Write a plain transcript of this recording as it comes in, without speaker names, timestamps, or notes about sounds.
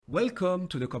Welcome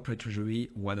to the Corporate Treasury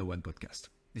 101 podcast.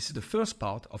 This is the first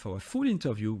part of our full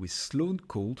interview with Sloan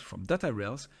Colt from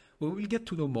DataRails, where we'll get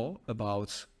to know more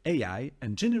about AI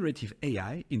and generative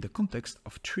AI in the context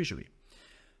of Treasury.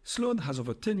 Sloan has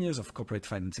over 10 years of corporate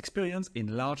finance experience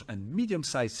in large and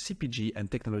medium-sized CPG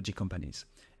and technology companies,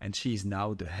 and she is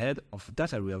now the head of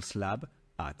DataRails Lab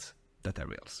at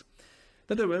DataRails.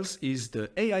 DataRails is the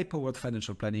AI-powered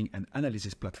financial planning and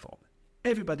analysis platform.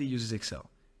 Everybody uses Excel.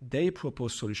 They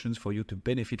propose solutions for you to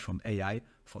benefit from AI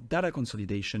for data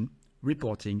consolidation,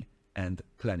 reporting, and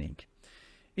planning.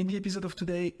 In the episode of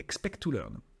today, expect to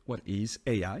learn what is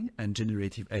AI and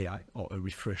generative AI, or a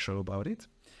refresher about it.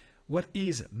 What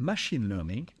is machine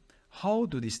learning? How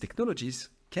do these technologies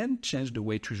can change the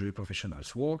way Treasury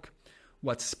professionals work?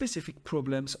 What specific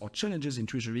problems or challenges in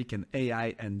Treasury can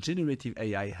AI and generative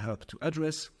AI help to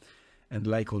address? And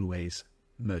like always,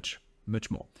 much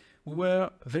more. We were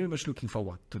very much looking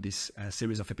forward to this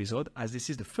series of episodes, as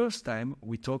this is the first time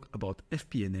we talk about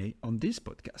FP&A on this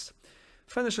podcast.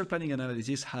 Financial planning and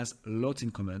analysis has lots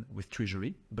in common with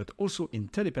Treasury, but also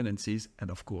interdependencies and,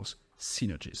 of course,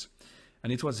 synergies.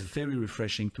 And it was very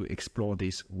refreshing to explore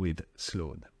this with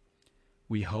Sloan.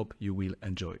 We hope you will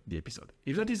enjoy the episode.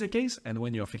 If that is the case, and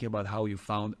when you're thinking about how you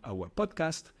found our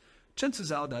podcast,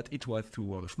 chances are that it was through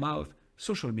word of mouth,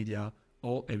 social media,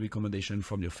 or a recommendation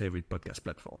from your favorite podcast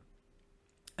platform.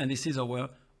 And this is our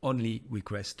only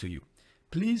request to you.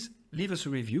 Please leave us a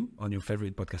review on your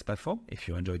favorite podcast platform if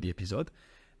you enjoyed the episode.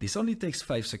 This only takes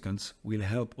 5 seconds, will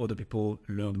help other people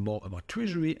learn more about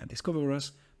Treasury and discover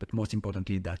us, but most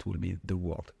importantly, that will mean the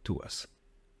world to us.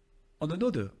 On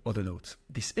another note,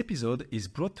 this episode is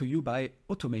brought to you by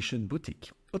Automation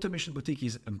Boutique. Automation Boutique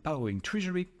is empowering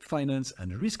Treasury, finance,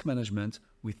 and risk management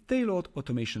with tailored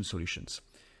automation solutions.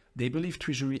 They believe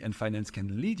Treasury and finance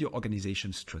can lead your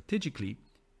organization strategically,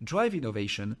 drive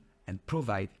innovation, and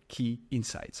provide key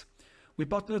insights. We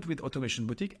partnered with Automation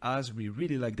Boutique as we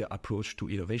really like their approach to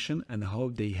innovation and how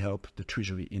they help the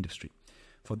Treasury industry.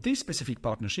 For this specific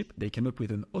partnership, they came up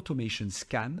with an automation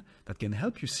scan that can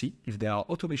help you see if there are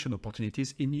automation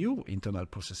opportunities in your internal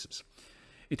processes.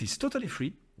 It is totally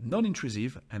free,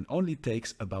 non-intrusive, and only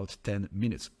takes about 10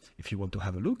 minutes. If you want to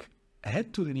have a look,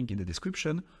 head to the link in the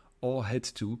description or head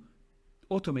to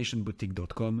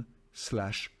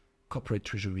automationboutique.com/corporate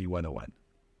treasury 101.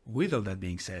 With all that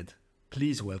being said,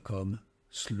 please welcome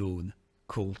Sloan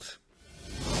Colt.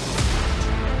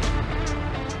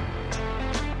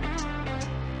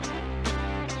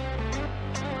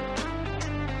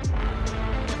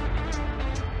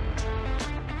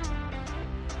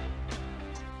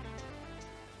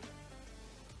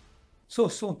 So,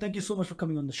 Sloan, thank you so much for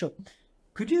coming on the show.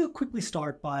 Could you quickly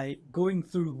start by going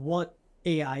through what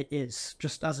AI is,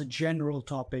 just as a general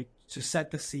topic to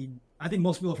set the scene? I think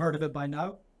most people have heard of it by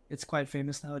now. It's quite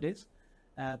famous nowadays.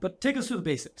 But take us through the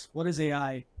basics. What is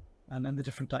AI and then the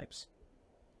different types?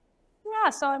 Yeah,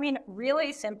 so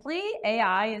really simply,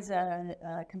 AI is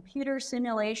a computer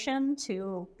simulation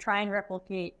to try and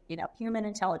replicate, human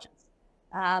intelligence.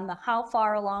 How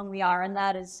far along we are in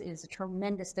that is a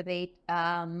tremendous debate.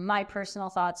 My personal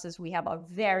thoughts is we have a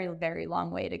very, very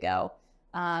long way to go.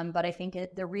 But I think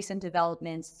the recent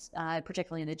developments,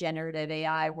 particularly in the generative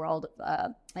AI world,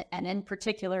 and in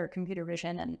particular computer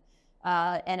vision and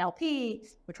NLP,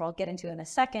 which I'll get into in a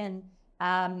second,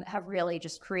 have really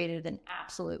just created an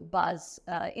absolute buzz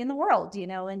in the world,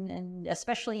 and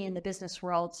especially in the business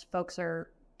world, folks are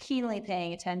keenly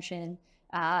paying attention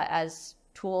as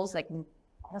tools that can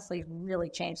honestly really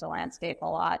change the landscape a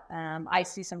lot. I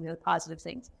see some really positive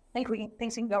things. I think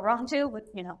things can go wrong too, but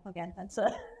again, that's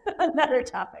another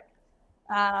topic.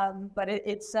 But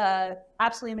it's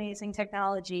absolutely amazing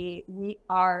technology. We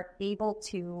are able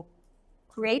to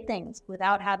create things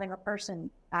without having a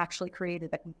person actually create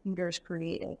it. The computer's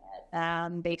creating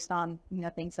it based on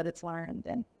things that it's learned,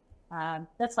 and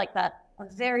that's like that a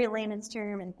very layman's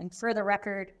term. And for the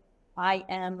record, I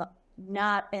am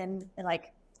not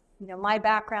my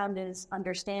background is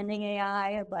understanding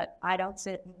AI, but I don't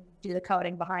sit and do the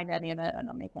coding behind any of it. I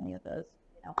don't make any of those.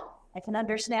 I can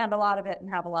understand a lot of it and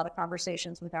have a lot of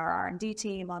conversations with our R&D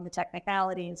team on the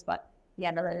technicalities, but at the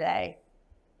end of the day,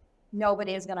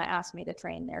 nobody is going to ask me to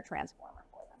train their transformer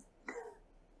for them.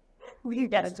 We can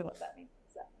get into what that means.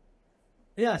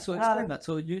 Yeah, so explain that.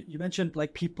 So you mentioned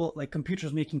people,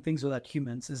 computers making things without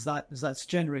humans. That's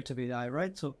generative AI,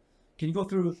 right? So can you go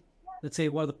through, let's say,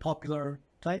 what are the popular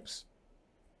types?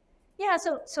 Yeah,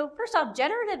 so first off,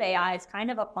 generative AI is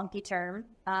kind of a funky term.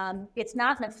 It's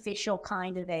not an official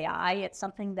kind of AI. It's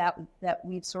something that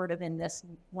we've sort of in this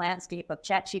landscape of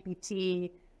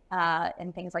ChatGPT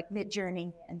and things like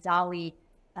Midjourney and DALL-E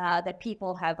that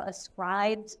people have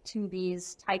ascribed to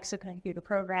these types of computer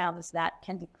programs that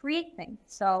can create things.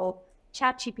 So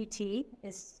ChatGPT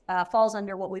falls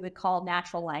under what we would call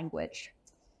natural language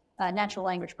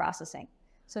processing.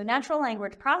 So natural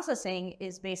language processing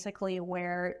is basically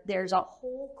where there's a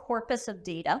whole corpus of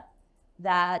data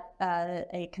that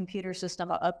a computer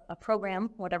system, a program,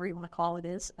 whatever you want to call it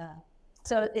is.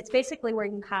 So it's basically where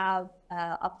you have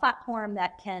a platform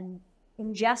that can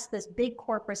ingest this big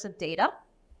corpus of data.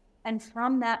 And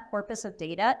from that corpus of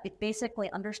data, it basically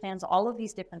understands all of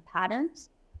these different patterns.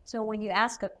 So when you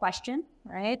ask a question,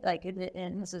 right, like,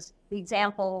 and this is the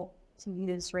example to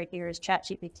use right here is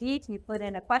ChatGPT. You put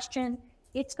in a question,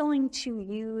 it's going to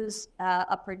use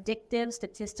a predictive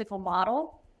statistical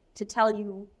model to tell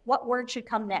you what word should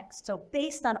come next. So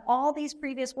based on all these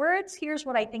previous words, here's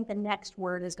what I think the next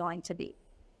word is going to be,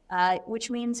 which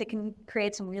means it can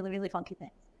create some really, really funky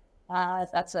things.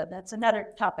 That's another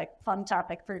topic, fun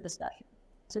topic for discussion.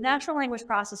 So natural language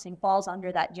processing falls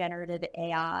under that generative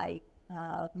AI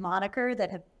moniker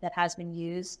that has been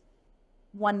used.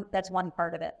 That's one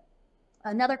part of it.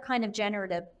 Another kind of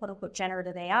generative, quote unquote,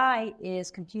 generative AI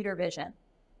is computer vision.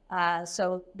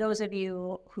 So those of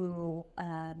you who,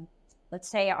 let's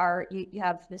say you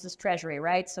have, this is Treasury,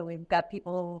 right? So we've got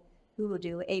people who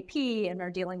do AP and are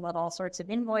dealing with all sorts of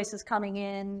invoices coming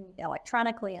in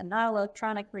electronically and not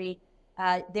electronically.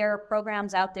 There are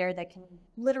programs out there that can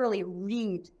literally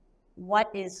read what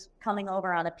is coming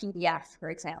over on a PDF, for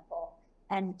example,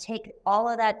 and take all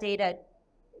of that data,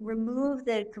 remove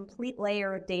the complete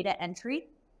layer of data entry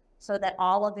so that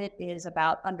all of it is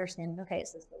about understanding, okay,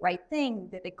 is this the right thing?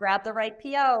 Did it grab the right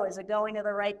PO? Is it going to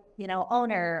the right,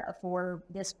 owner for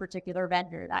this particular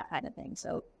vendor, that kind of thing.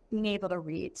 So being able to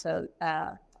read. So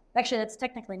actually, that's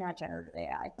technically not generative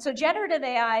AI. So generative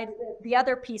AI, the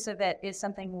other piece of it is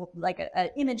something like an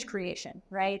image creation,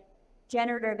 right?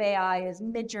 Generative AI is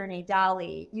Midjourney,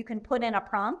 DALL-E. You can put in a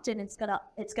prompt and it's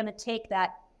gonna take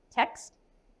that text,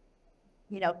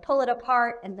 pull it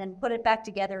apart and then put it back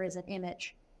together as an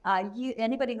image.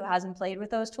 Anybody who hasn't played with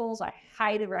those tools, I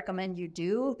highly recommend you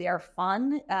do. They are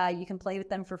fun. You can play with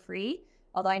them for free.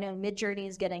 Although I know Midjourney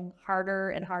is getting harder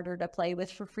and harder to play with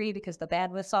for free because the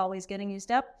bandwidth's always getting used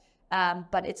up.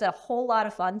 But it's a whole lot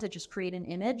of fun to just create an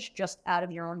image just out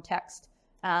of your own text.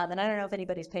 And I don't know if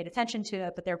anybody's paid attention to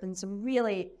it, but there have been some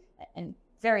really and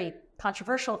very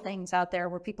controversial things out there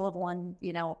where people have won,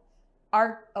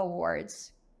 art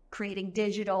awards creating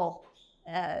digital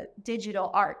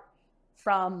art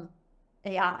from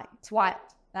AI. It's wild,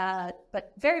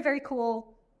 but very, very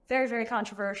cool, very, very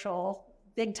controversial,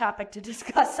 big topic to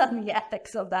discuss on the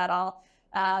ethics of that all,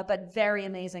 but very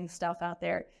amazing stuff out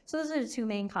there. So those are the two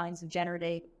main kinds of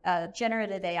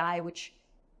generative AI, which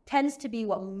tends to be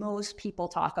what most people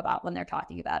talk about when they're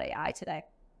talking about AI today.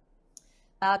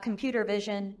 Computer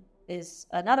vision is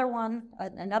another one,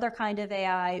 another kind of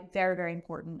AI, very, very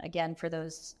important, again, for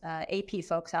those AP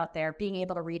folks out there, being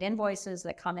able to read invoices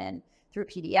that come in through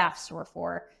PDFs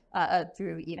or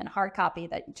through even hard copy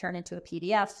that you turn into a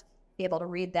PDF, be able to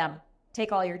read them,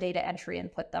 take all your data entry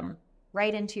and put them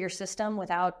right into your system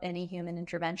without any human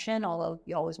intervention, although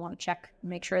you always want to check,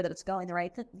 make sure that it's going to the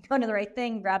right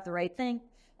thing, grab the right thing,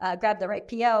 grab the right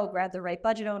PO, grab the right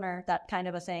budget owner, that kind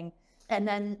of a thing. And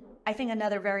then I think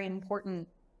another very important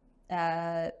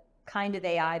kind of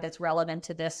AI that's relevant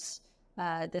to this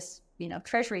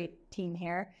Treasury team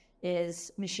here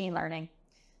is machine learning.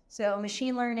 So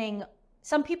machine learning,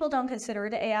 some people don't consider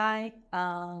it AI.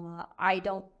 I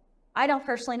don't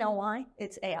personally know why.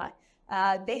 It's AI.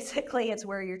 Basically, it's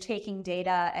where you're taking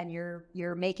data and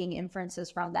you're making inferences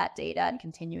from that data and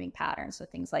continuing patterns. So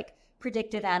things like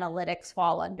predictive analytics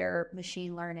fall under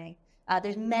machine learning.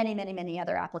 There's many, many, many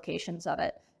other applications of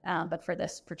it. But for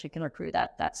this particular crew,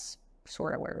 that's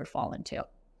sort of where it would fall into.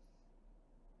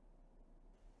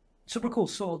 Super cool.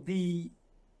 So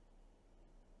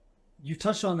you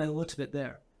touched on it a little bit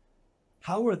there.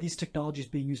 How are these technologies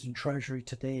being used in Treasury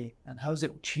today, and how is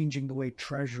it changing the way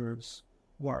treasurers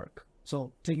work?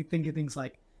 So thinking things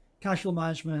like cash flow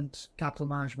management, capital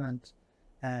management,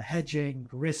 hedging,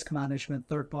 risk management,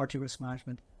 third-party risk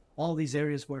management, all these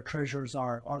areas where treasurers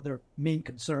are their main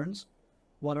concerns.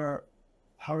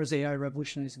 How is AI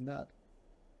revolutionizing that?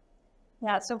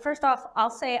 Yeah, so first off,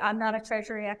 I'll say I'm not a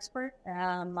Treasury expert.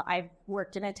 I've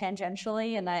worked in it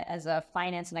tangentially, and as a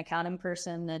finance and accounting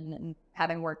person, and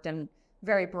having worked in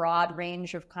very broad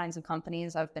range of kinds of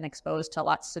companies, I've been exposed to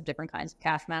lots of different kinds of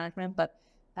cash management, but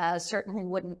certainly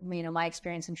wouldn't, my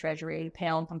experience in Treasury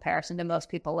pale in comparison to most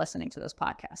people listening to this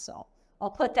podcast. So I'll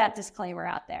put that disclaimer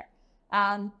out there.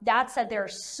 That said, there are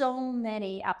so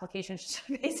many applications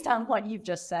based on what you've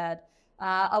just said.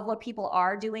 of what people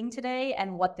are doing today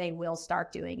and what they will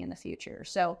start doing in the future.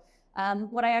 So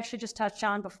what I actually just touched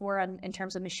on before in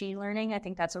terms of machine learning, I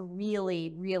think that's a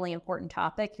really, really important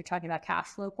topic. You're talking about cash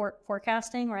flow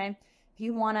forecasting, right? If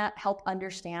you want to help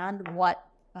understand what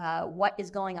is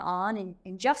going on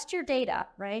in just your data,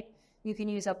 right? You can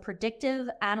use a predictive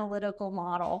analytical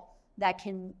model that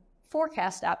can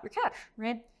forecast out your cash,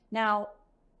 right? Now,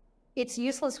 it's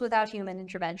useless without human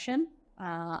intervention.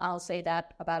 I'll say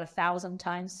that about 1,000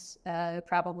 times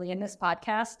probably in this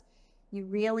podcast. You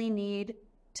really need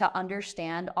to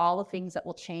understand all the things that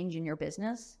will change in your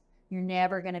business. You're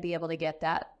never going to be able to get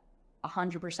that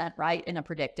 100% right in a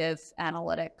predictive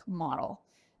analytic model.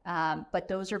 But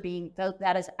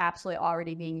that is absolutely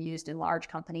already being used in large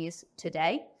companies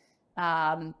today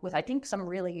with, I think, some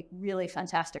really, really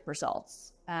fantastic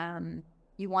results.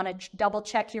 You want to double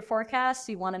check your forecasts.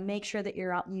 You want to make sure that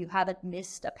you haven't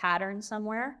missed a pattern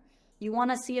somewhere. You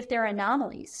want to see if there are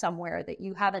anomalies somewhere that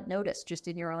you haven't noticed just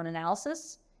in your own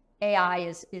analysis.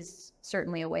 AI is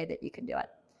certainly a way that you can do it.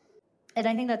 And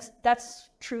I think that's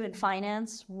true in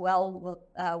finance,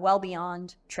 well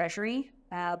beyond Treasury.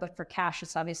 But for cash,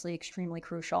 it's obviously extremely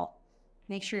crucial.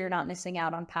 Make sure you're not missing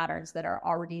out on patterns that are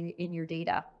already in your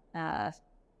data.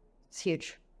 It's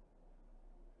huge.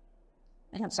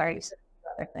 And I'm sorry, you said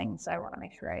other things. I want to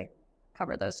make sure I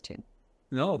cover those too.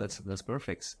 No, that's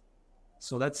perfect.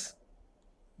 So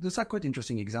those are quite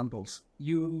interesting examples.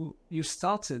 You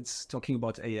started talking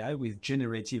about AI with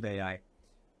generative AI.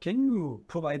 Can you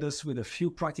provide us with a few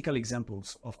practical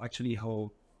examples of actually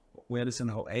how we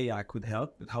understand how AI could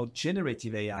help, but how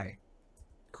generative AI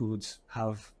could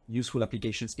have useful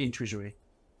applications in Treasury?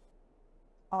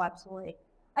 Oh, absolutely.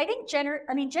 I think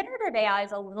generative AI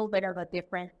is a little bit of a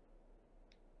different.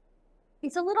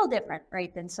 It's a little different,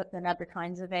 right, than other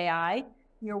kinds of AI.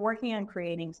 You're working on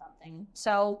creating something,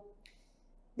 so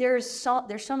there's so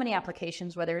many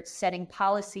applications, whether it's setting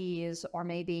policies or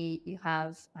maybe you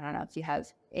have, I don't know, if you have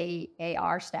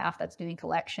AR staff that's doing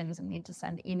collections and need to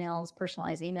send emails,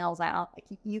 personalized emails out,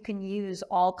 like you can use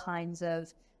all kinds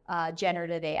of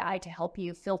generative AI to help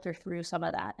you filter through some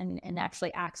of that and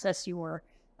actually access your,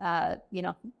 the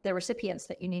recipients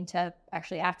that you need to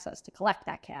actually access to collect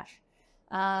that cash.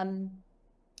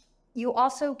 You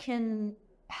also can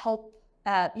help,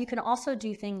 you can also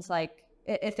do things like,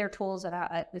 if there are tools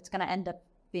that it's going to end up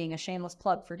being a shameless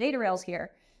plug for data rails here,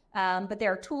 but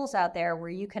there are tools out there where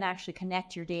you can actually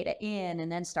connect your data in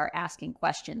and then start asking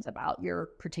questions about your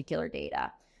particular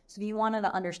data. So if you wanted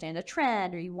to understand a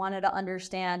trend, or you wanted to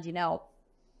understand,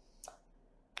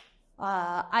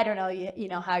 I don't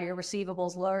know, how your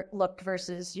receivables looked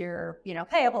versus your,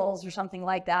 payables or something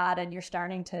like that, and you're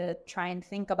starting to try and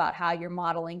think about how you're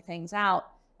modeling things out,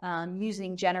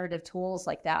 using generative tools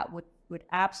like that would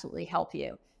absolutely help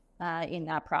you in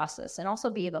that process, and also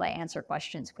be able to answer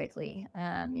questions quickly.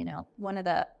 I know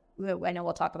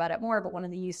we'll talk about it more, but one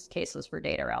of the use cases for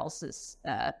data rails is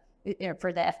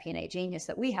for the FP&A genius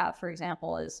that we have, for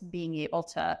example, is being able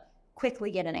to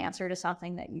quickly get an answer to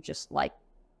something that you just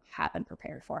haven't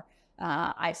prepared for.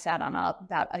 I sat on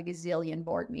about a gazillion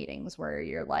board meetings where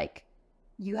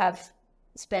you have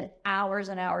spent hours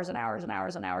and hours and hours and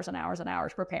hours and hours and hours and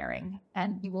hours preparing,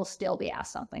 and you will still be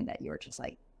asked something that you're just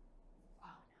like,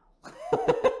 oh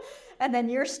no. And then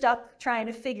you're stuck trying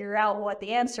to figure out what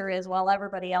the answer is while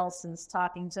everybody else is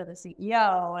talking to the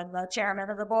CEO and the chairman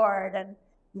of the board, and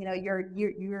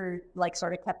you're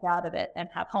sort of kept out of it and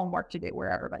have homework to do where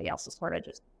everybody else is sort of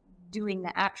just doing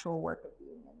the actual work of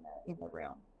being in the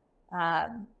room.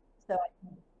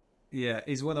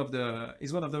 Is one of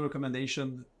the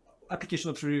recommendation application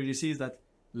of Treasury is that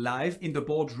live in the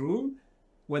boardroom,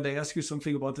 when they ask you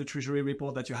something about the Treasury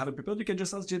report that you haven't prepared, you can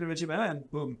just ask generative AI and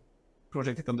boom,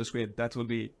 project it on the screen. That will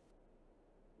be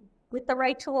with the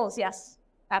right tools. Yes,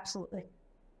 absolutely.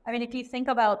 I mean, if you think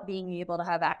about being able to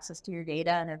have access to your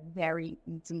data in a very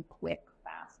easy, quick,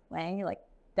 fast way,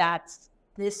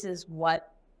 this is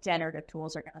what generative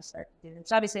tools are going to start to do.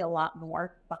 There's obviously a lot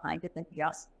more behind it than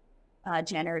just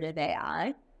generative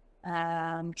AI.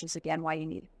 Which is again why you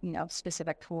need,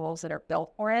 specific tools that are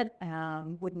built for it.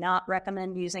 Would not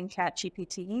recommend using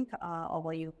ChatGPT,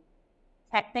 although you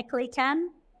technically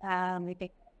can.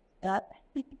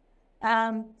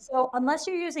 So unless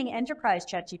you're using enterprise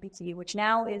ChatGPT, which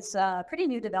now is pretty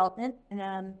new development,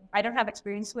 I don't have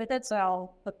experience with it, so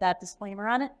I'll put that disclaimer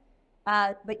on it.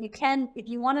 But you can, if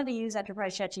you wanted to use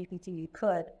enterprise ChatGPT, you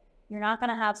could. You're not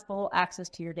going to have full access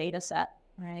to your data set.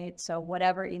 Right. So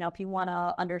whatever, if you want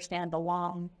to understand the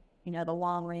long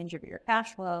range of your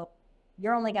cash flow,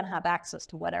 you're only going to have access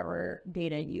to whatever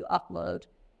data you upload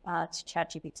to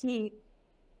ChatGPT.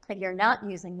 If you're not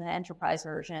using the enterprise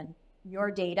version,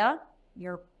 your data,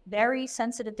 your very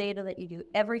sensitive data that you do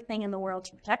everything in the world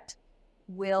to protect,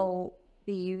 will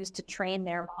be used to train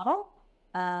their model.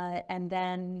 And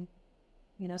then,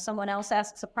 someone else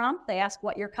asks a prompt, they ask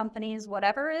what your company's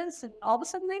whatever is, and all of a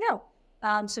sudden they know.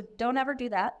 So don't ever do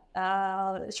that,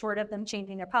 short of them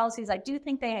changing their policies. I do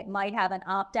think they might have an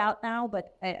opt-out now,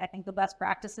 but I think the best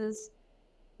practices,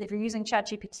 if you're using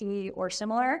ChatGPT or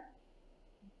similar,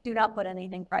 do not put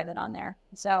anything private on there.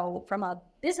 So from a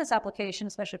business application,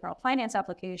 especially from a finance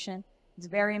application, it's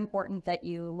very important that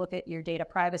you look at your data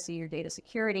privacy, your data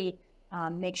security,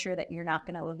 make sure that you're not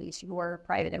going to release your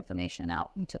private information out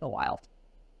into the wild.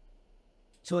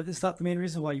 So is that the main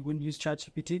reason why you wouldn't use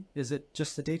ChatGPT? Is it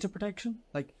just the data protection?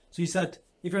 So you said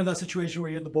if you're in that situation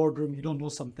where you're in the boardroom, you don't know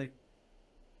something,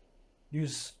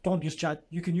 don't use chat.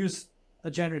 You can use a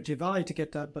generative AI to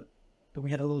get that, but then we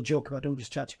had a little joke about don't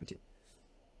use ChatGPT.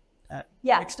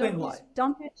 Explain why.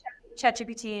 Don't use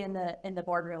ChatGPT in the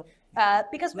boardroom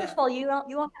because first of all, you won't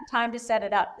have time to set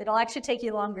it up. It'll actually take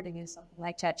you longer to use something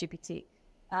like ChatGPT.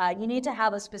 You need to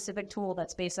have a specific tool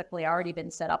that's basically already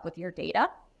been set up with your data.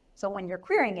 So when you're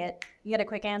querying it, you get a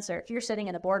quick answer. If you're sitting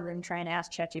in a boardroom trying to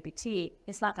ask ChatGPT,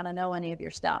 it's not going to know any of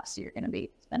your stuff. So you're going to be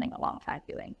spending a long time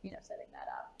setting that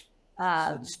up.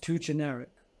 So it's too generic.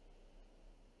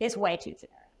 It's way too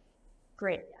generic.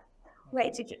 Great, yeah, way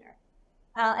too generic.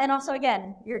 And also,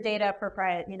 again, your data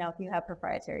if you have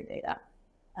proprietary data,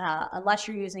 unless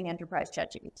you're using enterprise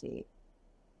ChatGPT,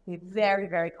 be very,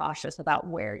 very cautious about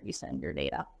where you send your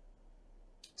data.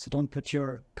 So don't put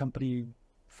your company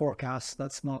forecast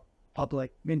that's not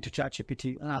public into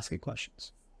ChatGPT and ask it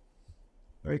questions.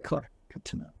 Very clear. Good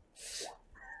to know.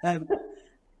 And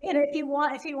if you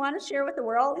want to share with the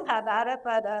world, have at it.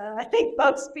 But I think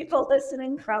most people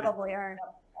listening probably aren't.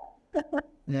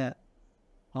 Yeah.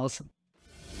 Awesome.